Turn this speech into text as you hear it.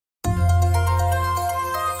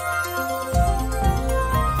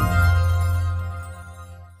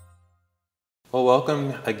Well,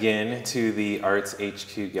 welcome again to the Arts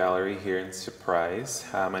HQ Gallery here in Surprise.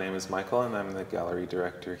 My name is Michael and I'm the gallery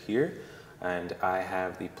director here. And I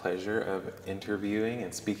have the pleasure of interviewing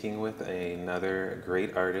and speaking with another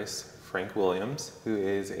great artist, Frank Williams, who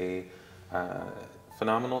is a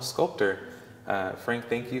phenomenal sculptor. Frank,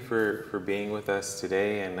 thank you for being with us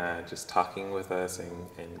today and just talking with us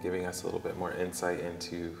and giving us a little bit more insight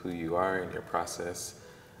into who you are and your process.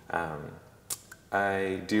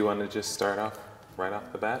 I do want to just start off right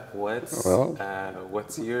off the bat.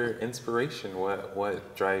 What's your inspiration?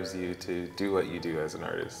 What drives you to do what you do as an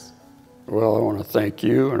artist? Well, I want to thank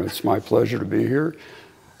you, and it's my pleasure to be here.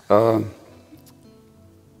 I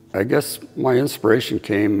guess my inspiration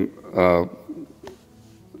came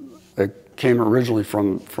originally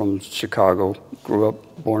from Chicago. Grew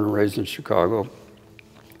up, born and raised in Chicago.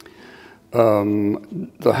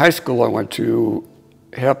 The high school I went to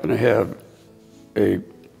happened to have a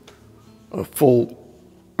full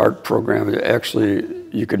art program. Actually,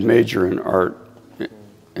 you could major in art,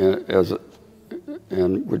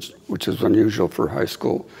 which is unusual for high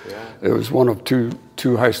school. Yeah. It was one of two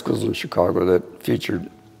high schools in Chicago that featured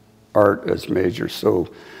art as major. So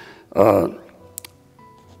I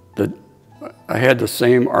had the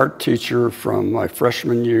same art teacher from my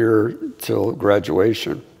freshman year till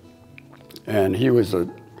graduation, and he was a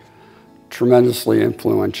tremendously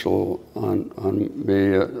influential on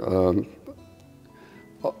me.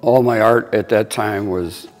 All my art at that time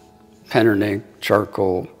was pen and ink,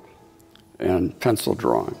 charcoal, and pencil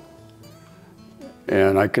drawing.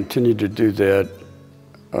 And I continued to do that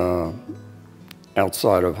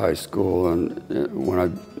outside of high school. And when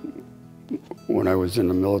I was in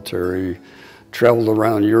the military, traveled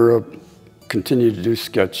around Europe, continued to do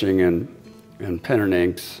sketching and pen and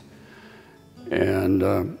inks.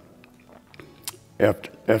 And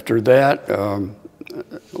after that,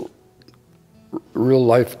 real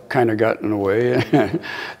life kind of got in the way,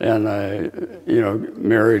 and I,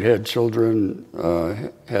 married, had children,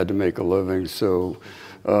 had to make a living, so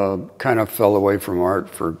kind of fell away from art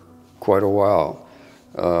for quite a while.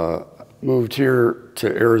 Moved here to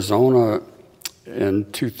Arizona in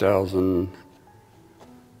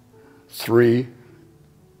 2003,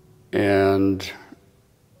 and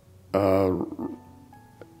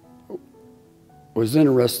was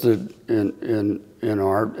interested in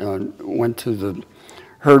art, and went to the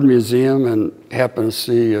Heard Museum and happened to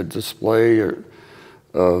see a display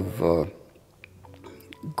of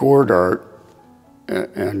gourd art,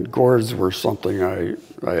 and gourds were something I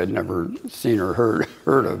had never seen or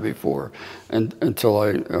heard of before, until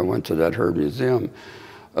I went to that Heard Museum.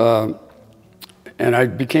 And I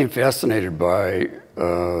became fascinated by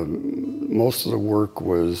most of the work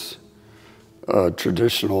was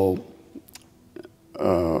traditional,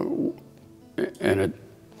 and it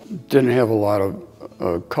didn't have a lot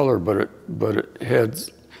of color, but it had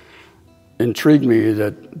intrigued me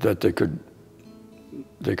that they could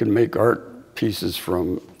make art pieces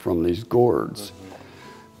from these gourds.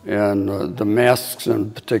 And the masks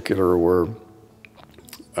in particular were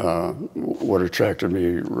what attracted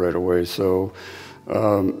me right away. So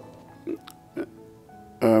I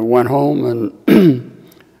went home and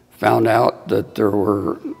found out that there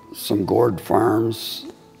were some gourd farms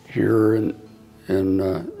here in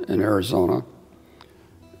Arizona,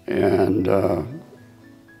 and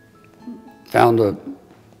found a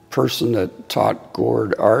person that taught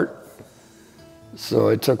gourd art. So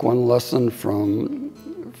I took one lesson from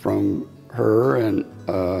her and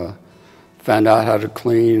found out how to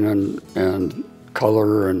clean and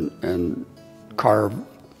color and carve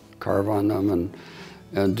on them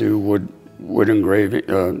and do wood engraving,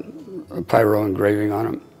 pyro engraving on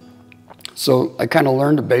them. So I kind of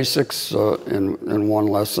learned the basics in one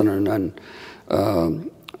lesson, and then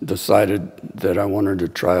decided that I wanted to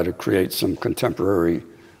try to create some contemporary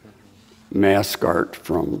mask art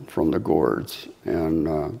from the gourds,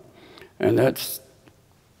 and that's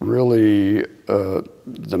really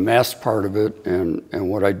the mask part of it, and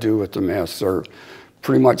what I do with the masks are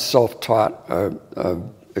pretty much self-taught. I've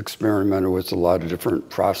experimented with a lot of different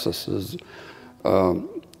processes.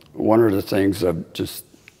 One of the things I've just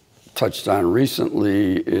touched on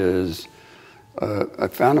recently is I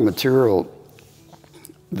found a material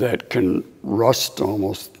that can rust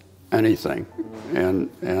almost anything, and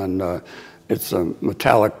it's a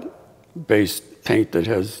metallic-based paint that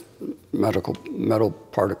has metal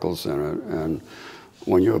particles in it, and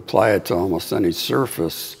when you apply it to almost any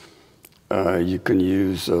surface, you can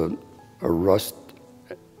use a rust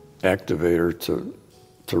activator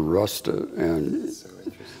to rust it, and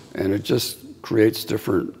it just creates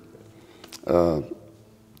different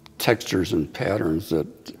textures and patterns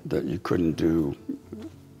that you couldn't do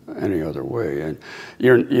any other way. And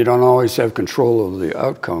you don't always have control of the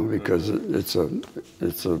outcome because it's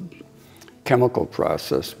a chemical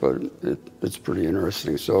process, but it's pretty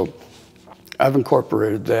interesting. So I've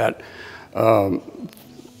incorporated that.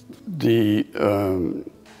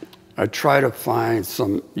 I try to find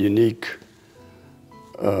some unique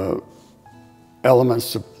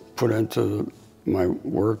elements to put into my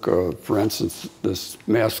work. For instance, this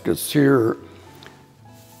mask that's here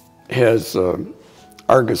has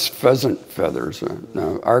Argus pheasant feathers.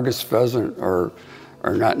 Now, Argus pheasant are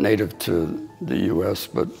not native to the U.S.,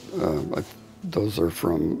 but those are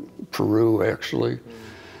from Peru, actually.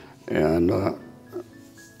 And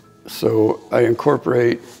so I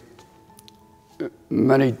incorporate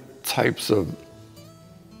many types of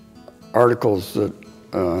articles that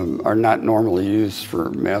are not normally used for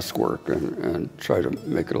mask work and try to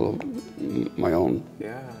make it a little my own.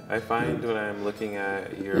 Yeah, I find when I'm looking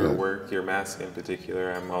at your work, your mask in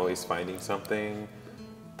particular, I'm always finding something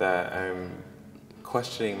that I'm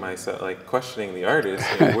questioning myself, like questioning the artist.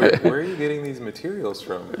 Like, where are you getting these materials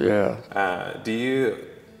from? Yeah.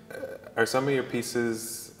 Are some of your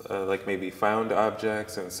pieces like maybe found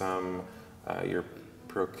objects and some you're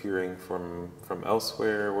procuring from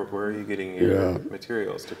elsewhere? Where are you getting your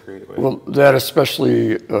materials to create with? Well, that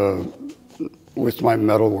especially with my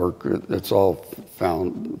metal work, it's all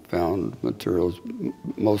found materials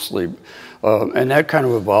mostly, and that kind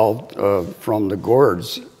of evolved from the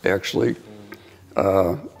gourds actually.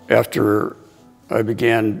 After I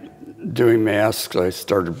began doing masks, I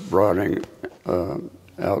started broadening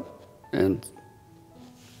out and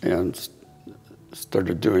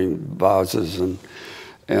started doing vases and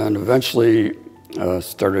eventually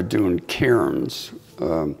started doing cairns.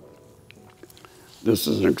 This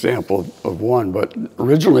is an example of one, but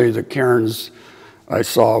originally the cairns I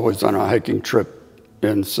saw was on a hiking trip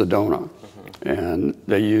in Sedona, and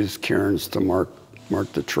they used cairns to mark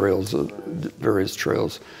the trails, of various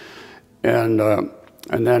trails, and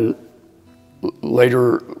then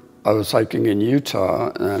later I was hiking in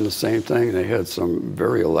Utah, and the same thing. They had some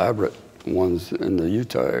very elaborate ones in the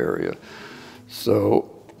Utah area. So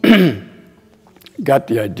got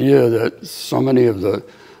the idea that so many of the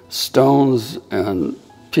stones and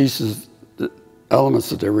pieces, elements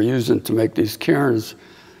that they were using to make these cairns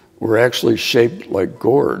were actually shaped like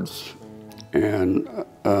gourds. And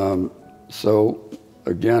so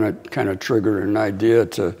again, it kind of triggered an idea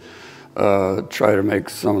to try to make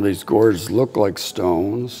some of these gourds look like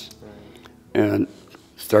stones and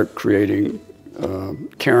start creating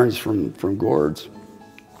cairns from gourds.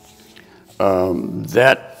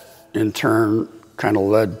 That in turn kind of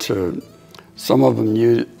led to some of them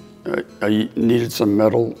I needed some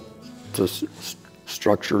metal to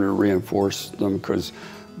structure and reinforce them because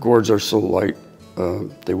gourds are so light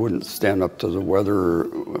they wouldn't stand up to the weather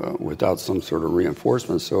without some sort of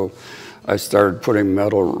reinforcement. So I started putting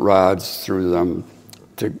metal rods through them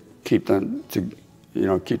to keep them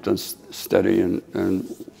steady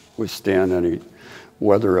and withstand any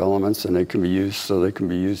weather elements, and they can be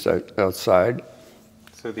used outside.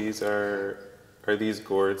 So these are these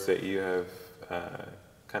gourds that you have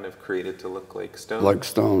kind of created to look like stones? Like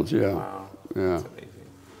stones, yeah. Wow, yeah. that's amazing.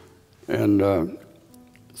 And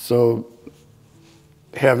so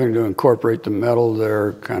having to incorporate the metal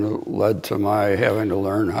there kind of led to my having to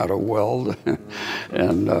learn how to weld.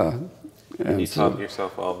 And you taught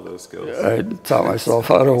yourself all of those skills. I taught myself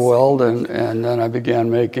how to weld, and then I began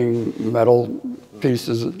making metal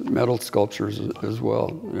pieces, metal sculptures as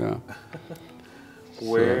well. Yeah.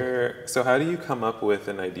 So how do you come up with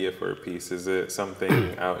an idea for a piece? Is it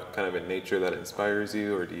something out kind of in nature that inspires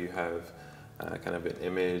you, or do you have kind of an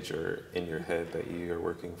image or in your head that you are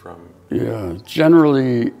working from? Yeah,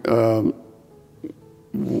 generally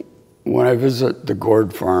when I visit the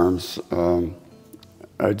gourd farms,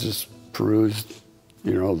 I just perused,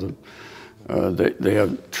 they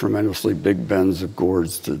have tremendously big bins of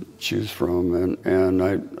gourds to choose from, and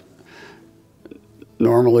I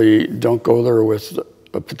normally don't go there with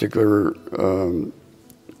a particular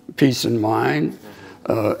piece in mind,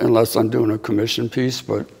 unless I'm doing a commission piece,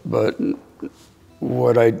 but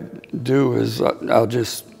what I do is I'll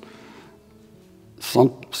just,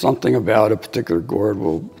 something about a particular gourd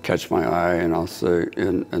will catch my eye, and I'll say,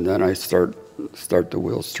 and then I start the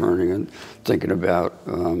wheels turning and thinking about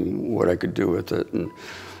what I could do with it. And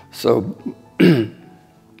so,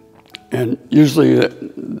 and usually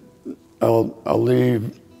I'll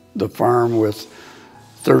leave the farm with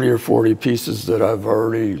 30 or 40 pieces that I've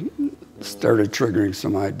already started triggering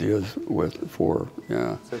some ideas for.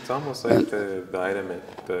 Yeah. So it's almost like the item,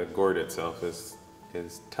 the gourd itself is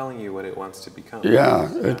is telling you what it wants to become. Yeah,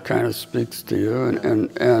 it kind of speaks to you, and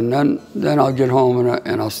then I'll get home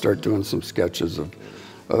and I'll start doing some sketches of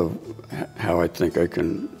how I think I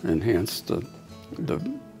can enhance the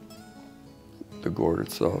gourd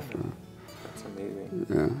itself. That's amazing.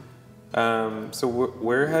 Yeah. So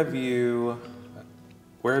where have you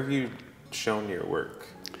shown your work?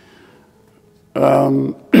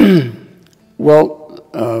 Well,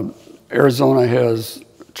 Arizona has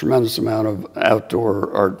a tremendous amount of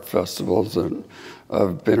outdoor art festivals, and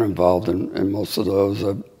I've been involved in most of those.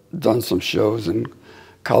 I've done some shows in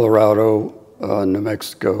Colorado, New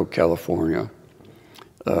Mexico, California.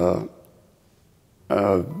 I've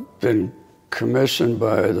been commissioned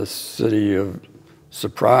by the city of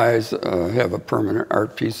Surprise, have a permanent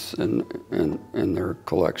art piece in their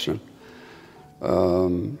collection.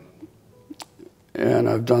 And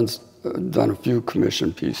I've done a few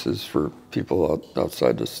commission pieces for people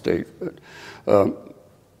outside the state. But,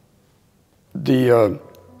 the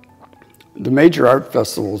major art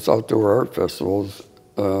festivals, outdoor art festivals,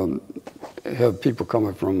 have people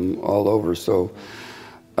coming from all over. So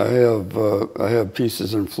I have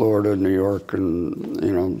pieces in Florida, New York,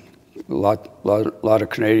 and a lot of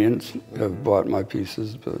Canadians have bought my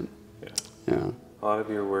pieces. But yeah. A lot of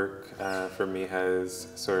your work for me has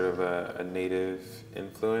sort of a native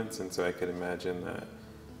influence, and so I could imagine that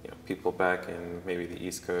people back in maybe the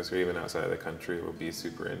East Coast or even outside of the country will be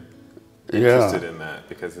super interested in that,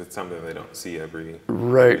 because it's something they don't see every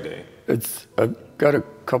day. I've got a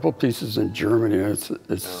couple pieces in Germany. It's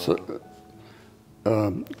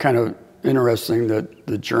kind of interesting that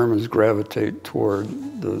the Germans gravitate toward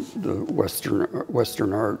the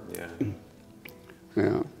Western art.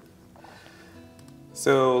 Yeah.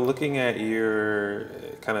 So looking at your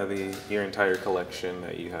your entire collection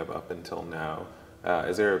that you have up until now,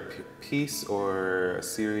 is there a piece or a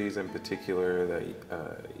series in particular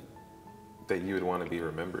that you would want to be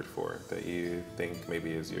remembered for, that you think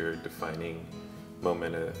maybe is your defining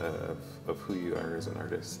moment of who you are as an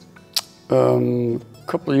artist? A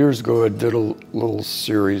couple of years ago, I did a little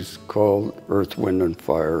series called Earth, Wind, and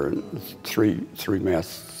Fire, and it's three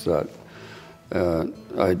mask set.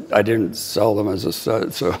 I didn't sell them as a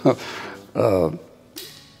set, so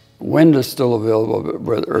Wind is still available,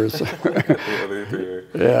 but Earth. The other three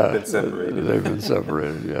are been separated. They've been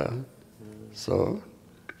separated, yeah. So.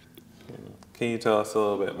 Can you tell us a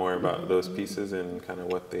little bit more about those pieces and kind of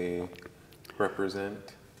what they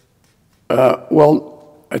represent? Well,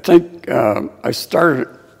 I think I started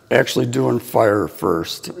actually doing fire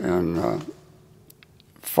first, and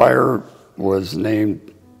fire was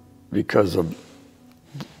named because of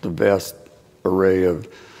the vast array of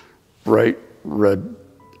bright red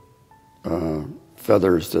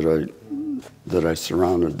feathers that I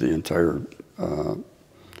surrounded the entire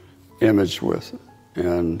image with,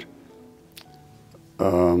 and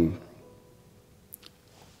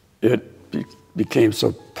it became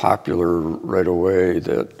so popular right away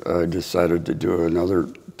that I decided to do another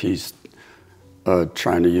piece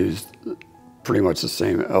trying to use pretty much the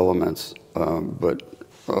same elements, but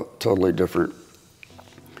a totally different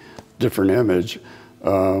image.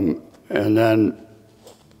 And then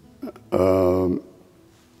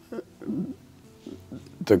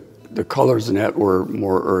the colors in that were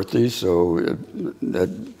more earthy, so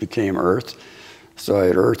that became earth. So I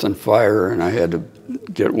had earth and fire, and I had to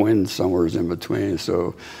get wind somewhere in between.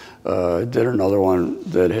 So I did another one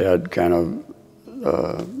that had kind of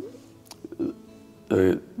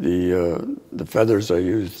the feathers I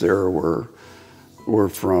used there were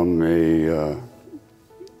from a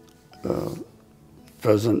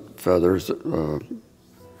pheasant feathers.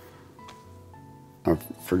 I've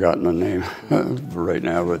forgotten the name right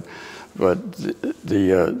now, but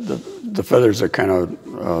the feathers are kind of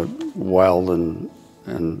wild and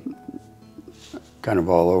kind of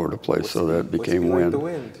all over the place, so that became wind. Like the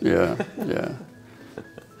wind. Yeah.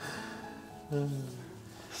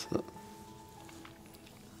 So,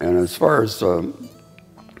 and as far as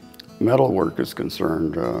metal work is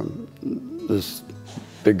concerned, this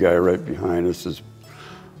big guy right behind us is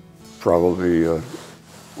probably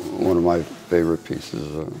one of my favorite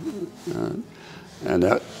pieces, and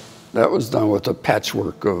that was done with a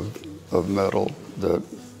patchwork of metal that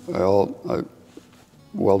I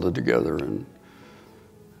welded together, and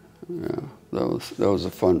yeah, that was a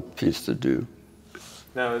fun piece to do.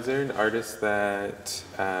 Now, is there an artist that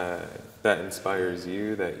inspires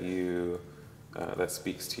you, that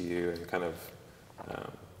speaks to you and kind of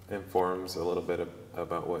informs a little bit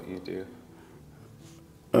about what you do?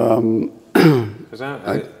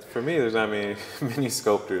 For me, there's not many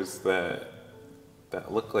sculptors that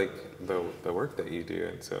that look like the work that you do,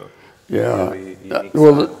 and so Yeah. really unique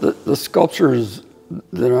Well, style. the sculptures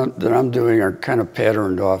that I'm doing are kind of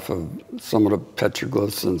patterned off of some of the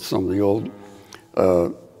petroglyphs and some of the old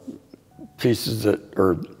pieces that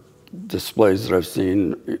are displays that I've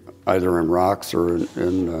seen either in rocks or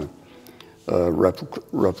in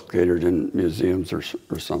replicated in museums or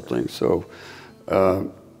something. So,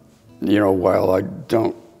 you know, while I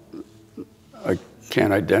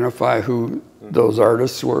can't identify who those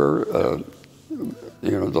artists were,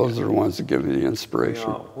 you know, those are the ones that give me the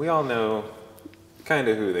inspiration. We all know kind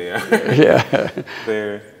of who they are. Yeah.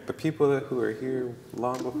 They're the people who are here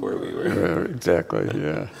long before we were. Exactly,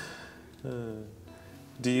 yeah.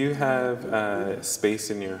 Do you have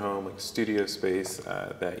space in your home, like studio space,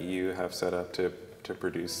 that you have set up to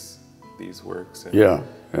produce these works? And Yeah,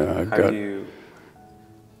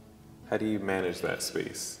 how do you manage that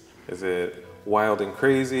space? Is it wild and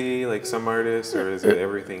crazy like some artists, or is it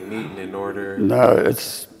everything neat and in order? No,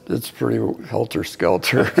 it's pretty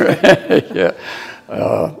helter-skelter. Yeah,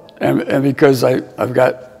 and because I've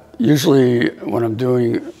got, usually when I'm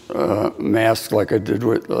doing masks like I did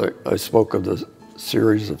with, I spoke of the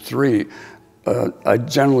series of 3, I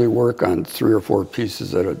generally work on 3 or 4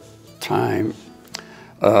 pieces at a time,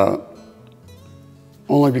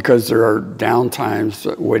 only because there are down times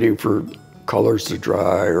waiting for colors to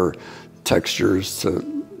dry or textures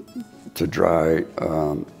to dry.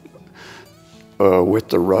 With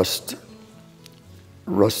the rust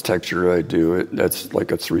texture I do, that's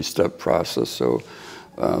like a 3-step process. So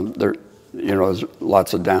there, you know, there's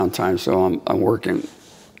lots of downtime. So I'm working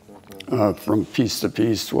from piece to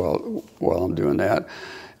piece while I'm doing that.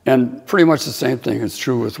 And pretty much the same thing is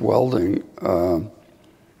true with welding.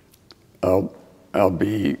 I'll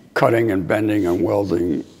be cutting and bending and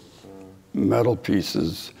welding metal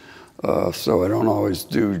pieces. So I don't always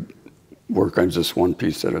do work on just one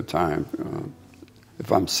piece at a time.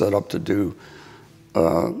 If I'm set up to do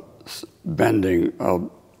bending,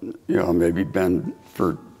 I'll maybe bend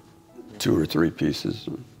for 2 or 3 pieces.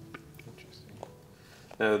 Interesting.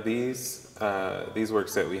 Now these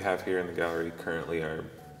works that we have here in the gallery currently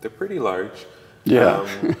they're pretty large. Yeah.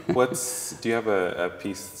 Do you have a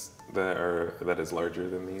piece that is larger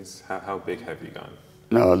than these? How big have you gone?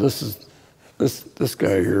 No, this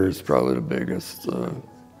guy here is probably the biggest.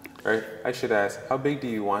 Or I should ask, how big do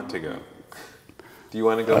you want to go? Do you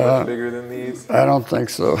want to go much bigger than these? I don't think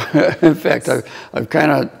so. In fact, I've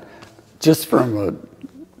kind of, just from a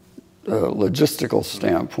logistical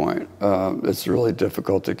standpoint, it's really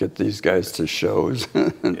difficult to get these guys to shows.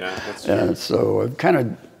 Yeah, that's true. And so I've kind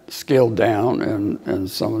of scaled down, and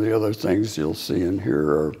some of the other things you'll see in here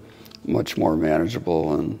are much more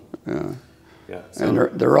manageable, and so and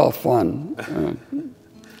they're all fun.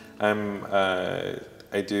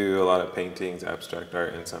 I do a lot of paintings, abstract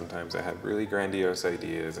art, and sometimes I have really grandiose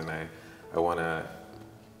ideas, and I wanna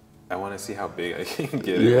see how big I can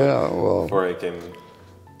get it. Yeah, well, before I can,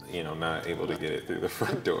 not able to get it through the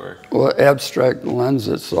front door. Well, abstract lends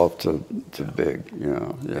itself to big,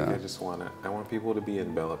 Yeah. I want people to be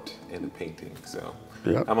enveloped in the painting, so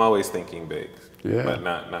Yeah. I'm always thinking big. Yeah. But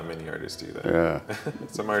not many artists do that. Yeah.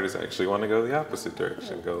 Some artists actually want to go the opposite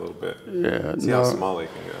direction, go a little bit. Yeah. See how small they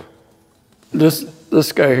can go.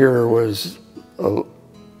 This guy here was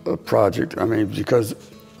a project. I mean, because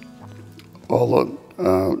all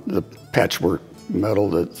the patchwork metal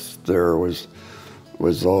that's there was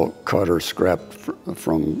all cut or scrapped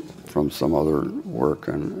from some other work,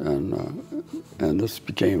 and this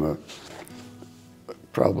became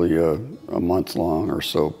probably a month-long or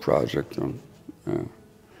so project.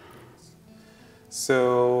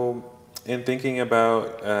 So, in thinking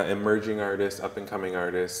about emerging artists, up-and-coming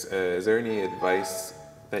artists, is there any advice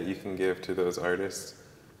that you can give to those artists?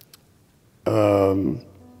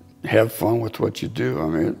 Have fun with what you do. I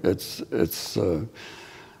mean, it's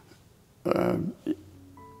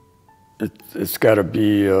got to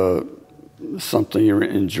be something you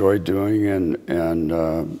enjoy doing,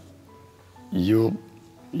 and you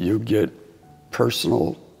get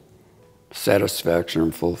personal satisfaction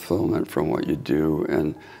and fulfillment from what you do,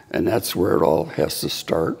 and that's where it all has to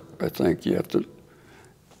start. I think you have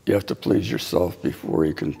to please yourself before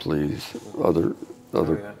you can please other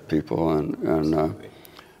people, and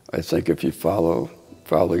I think if you follow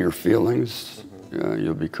your feelings,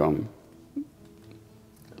 you'll become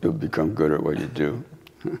good at what you do.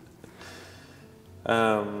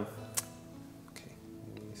 Okay,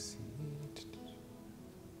 let me see.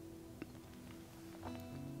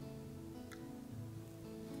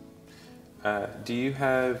 Do you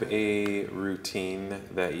have a routine routine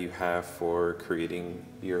that you have for creating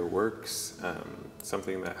your works?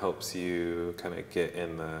 Something that helps you kind of get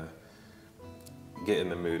in the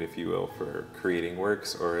mood, if you will, for creating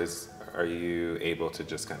works, or are you able to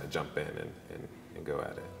just kind of jump in and go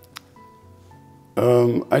at it?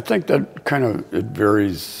 I think that kind of, it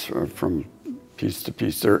varies from piece to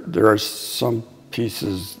piece. There are some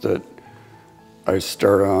pieces that I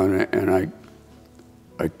start on and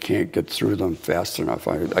I can't get through them fast enough.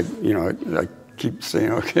 I keep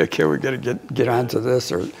saying, okay, we got to get onto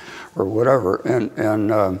this or whatever.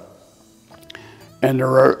 And there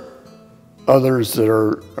are others that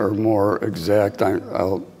are more exact.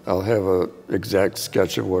 I'll have a exact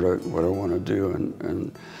sketch of what I want to do,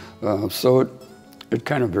 and so it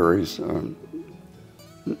kind of varies.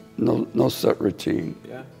 No set routine.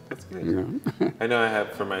 Yeah, that's good. You know? I know I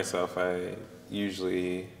have for myself. I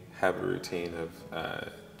usually have a routine of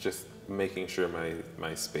just making sure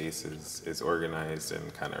my space is organized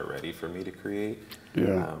and kind of ready for me to create.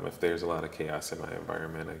 Yeah. If there's a lot of chaos in my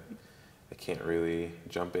environment, I can't really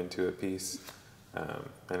jump into a piece.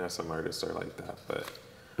 I know some artists are like that, but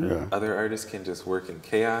Yeah. other artists can just work in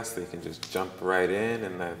chaos. They can just jump right in,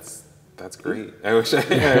 and that's great. I wish I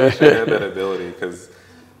had that ability, because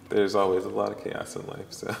there's always a lot of chaos in life.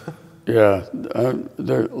 So Yeah,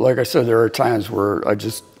 like I said, there are times where I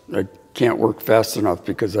can't work fast enough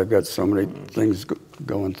because I've got so many things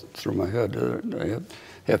going through my head.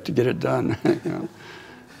 I have to get it done. You know?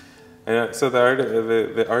 And so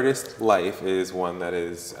the artist life is one that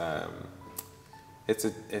is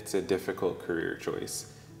it's a difficult career choice.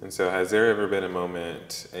 And so, has there ever been a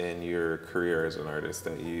moment in your career as an artist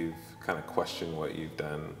that you've kind of questioned what you've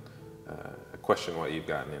done, questioned what you've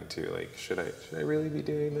gotten into? Like, should I really be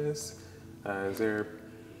doing this? Is there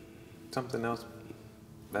something else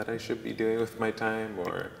that I should be doing with my time,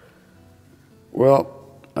 or?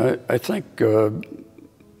 Well, I think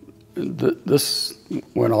this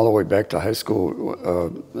went all the way back to high school.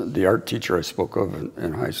 The art teacher I spoke of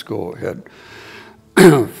in high school had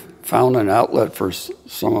found an outlet for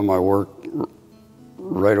some of my work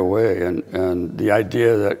right away, and the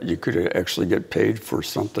idea that you could actually get paid for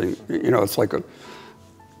something, it's like a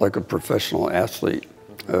professional athlete.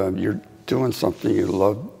 You're doing something you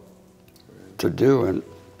love to do, and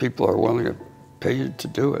people are willing to pay you to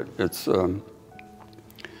do it. It's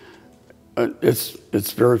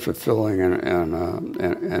very fulfilling, and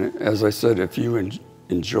as I said, if you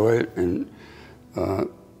enjoy it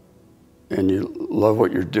and you love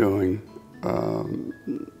what you're doing,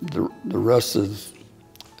 the rest is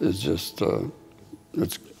just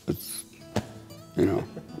it's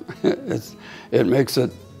it makes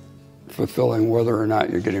it fulfilling whether or not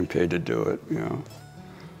you're getting paid to do it.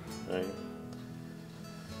 Right.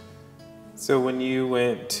 So when you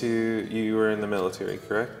you were in the military,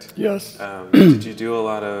 correct? Yes. Did you do a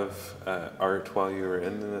lot of art while you were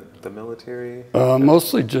in the military?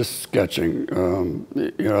 Mostly just sketching.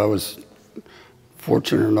 I was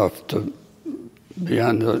fortunate enough to be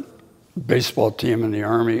on the baseball team in the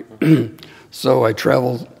Army, so I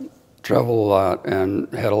traveled a lot and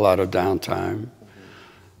had a lot of downtime.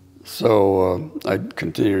 So I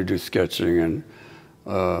continued to do sketching, and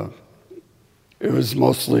it was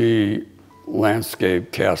mostly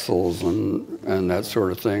landscape, castles, and that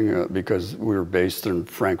sort of thing, because we were based in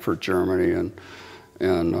Frankfurt, Germany,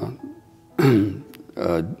 and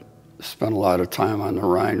spent a lot of time on the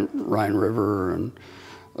Rhine River, and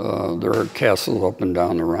there are castles up and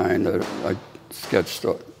down the Rhine that I sketched.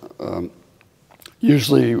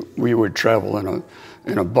 Usually we would travel in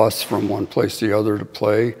a bus from one place to the other to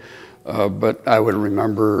play, but I would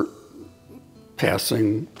remember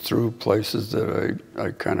passing through places that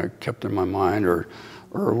I kind of kept in my mind, or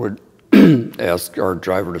would ask our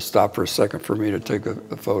driver to stop for a second for me to take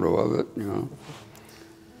a photo of it. Yeah.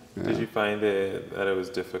 Did you find that it was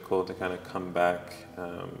difficult to kind of come back,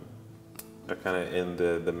 or kind of in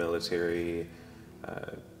the military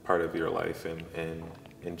part of your life, and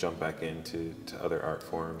jump back into other art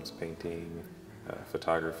forms, painting,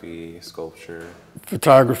 photography, sculpture?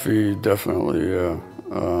 Photography, definitely, yeah.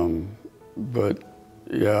 But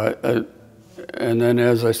yeah, and then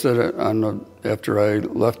as I said, after I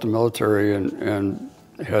left the military and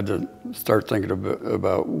had to start thinking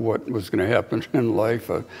about what was going to happen in life,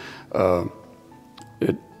 back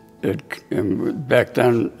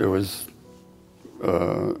then it was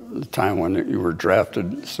the time when you were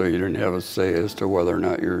drafted, so you didn't have a say as to whether or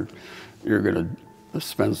not you're going to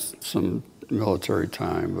spend some military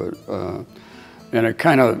time, but and it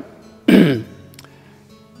kind of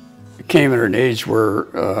came at an age where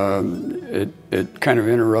it kind of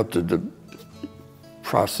interrupted the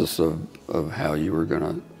process of how you were going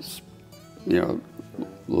to you know,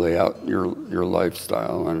 lay out your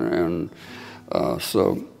lifestyle, and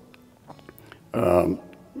so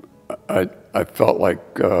I felt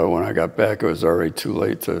like when I got back, it was already too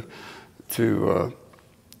late to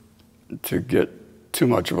get too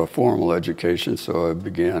much of a formal education. So I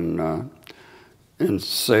began in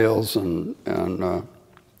sales and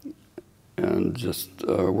just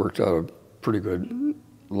worked out a pretty good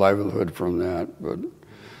livelihood from that. But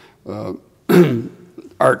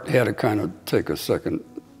art had to kind of take a second,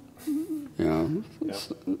 you know. Yep.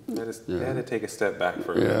 You had to take a step back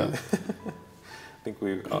for a Yeah. minute. I think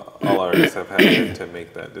all artists have had to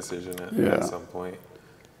make that decision at some point.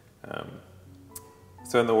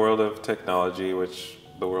 So in the world of technology, which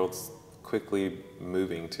the world's quickly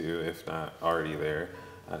moving to, if not already there,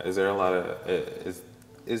 is there a lot of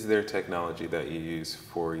is there technology that you use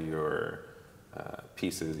for your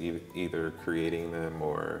pieces, either creating them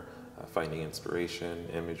or finding inspiration,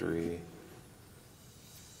 imagery?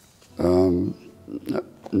 No.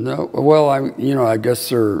 Well, I guess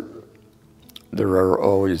there are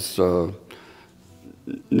always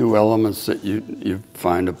new elements that you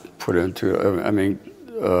find to put into it. I mean,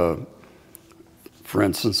 for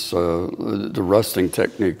instance, the rusting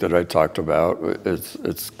technique that I talked about,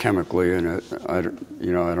 it's chemically in it. I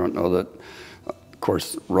don't know that. Of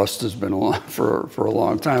course, rust has been around for a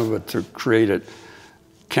long time, but to create it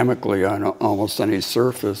chemically on almost any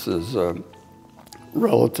surface is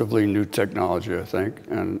relatively new technology, I think,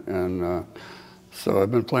 and so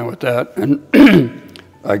I've been playing with that. And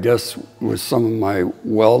I guess with some of my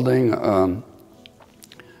welding,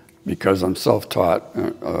 because I'm self-taught,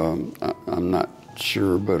 I'm not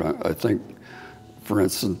sure, but I think, for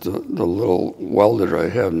instance, the little welder I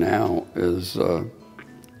have now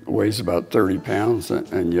weighs about 30 pounds,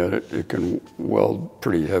 and yet it can weld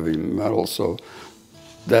pretty heavy metal. So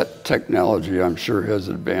that technology, I'm sure, has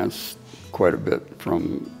advanced quite a bit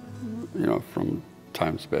from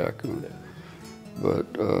times back. But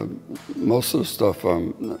most of the stuff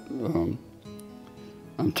I'm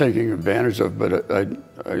taking advantage of, but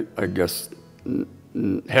I guess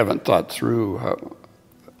haven't thought through how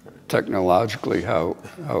technologically how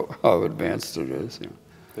advanced it is. You know.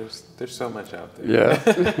 There's so much out there. Yeah.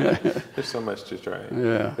 There's so much to try.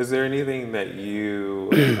 Yeah. Is there anything that you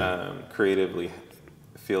creatively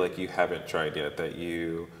feel like you haven't tried yet that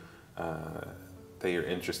you're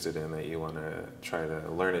interested in, that you want to try to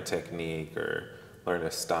learn a technique or learn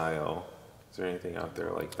a style? Is there anything out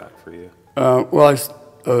there like that for you? Well,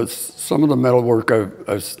 some of the metalwork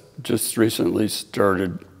I've just recently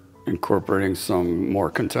started incorporating some more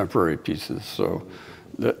contemporary pieces. So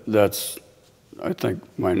that's, I think,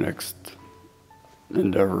 my next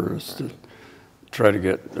endeavor is to try to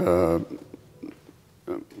get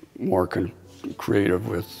more creative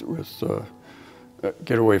with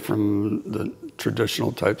get away from the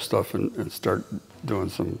traditional type stuff and start doing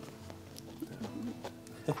some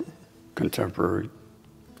contemporary.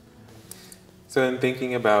 So in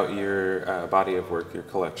thinking about your body of work, your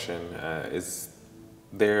collection, is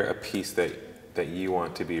there a piece that you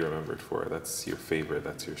want to be remembered for? That's your favorite,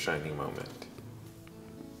 that's your shining moment?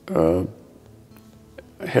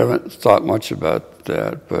 I haven't thought much about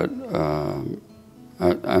that, but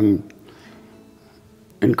I'm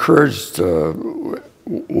encouraged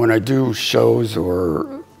when I do shows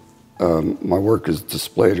or my work is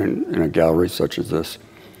displayed in a gallery such as this.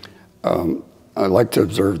 I like to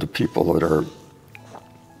observe the people that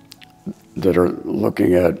are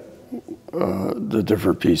looking at the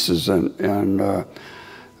different pieces, and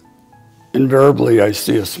invariably I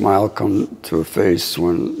see a smile come to a face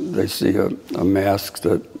when they see a mask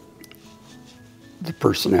that the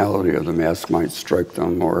personality of the mask might strike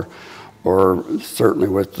them, or certainly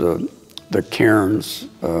with the cairns,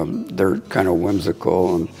 they're kind of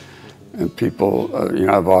whimsical, and people,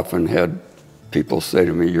 I've often had people say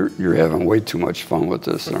to me, "You're having way too much fun with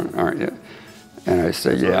this, aren't you?" And I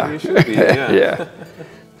say, "Yeah." You should be, yeah. Yeah.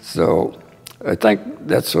 So I think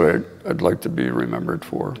that's what I'd like to be remembered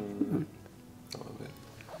for. I love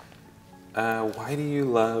it. Why do you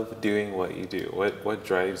love doing what you do? What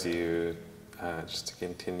drives you just to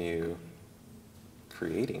continue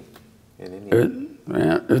creating in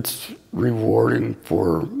India? It's rewarding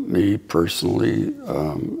for me personally,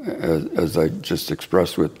 as I just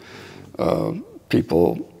expressed, with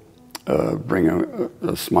people bring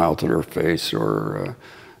a smile to their face, or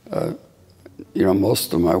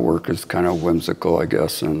most of my work is kind of whimsical, I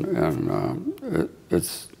guess, and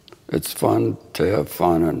it's fun to have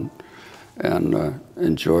fun and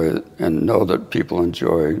enjoy it, and know that people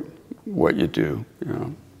enjoy what you do.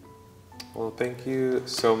 Well, thank you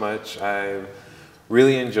so much. I've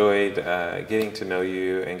really enjoyed getting to know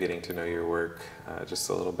you and getting to know your work just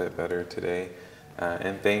a little bit better today.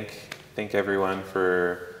 And thank everyone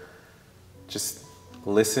for just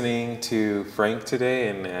listening to Frank today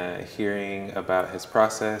and hearing about his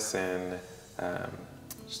process and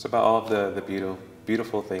just about all of the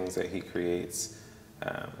beautiful things that he creates.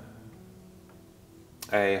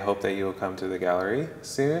 I hope that you will come to the gallery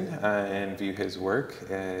soon and view his work.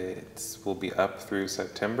 It will be up through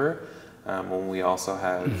September when we also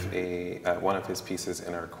have one of his pieces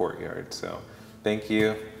in our courtyard. So thank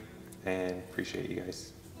you and appreciate you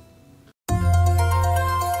guys.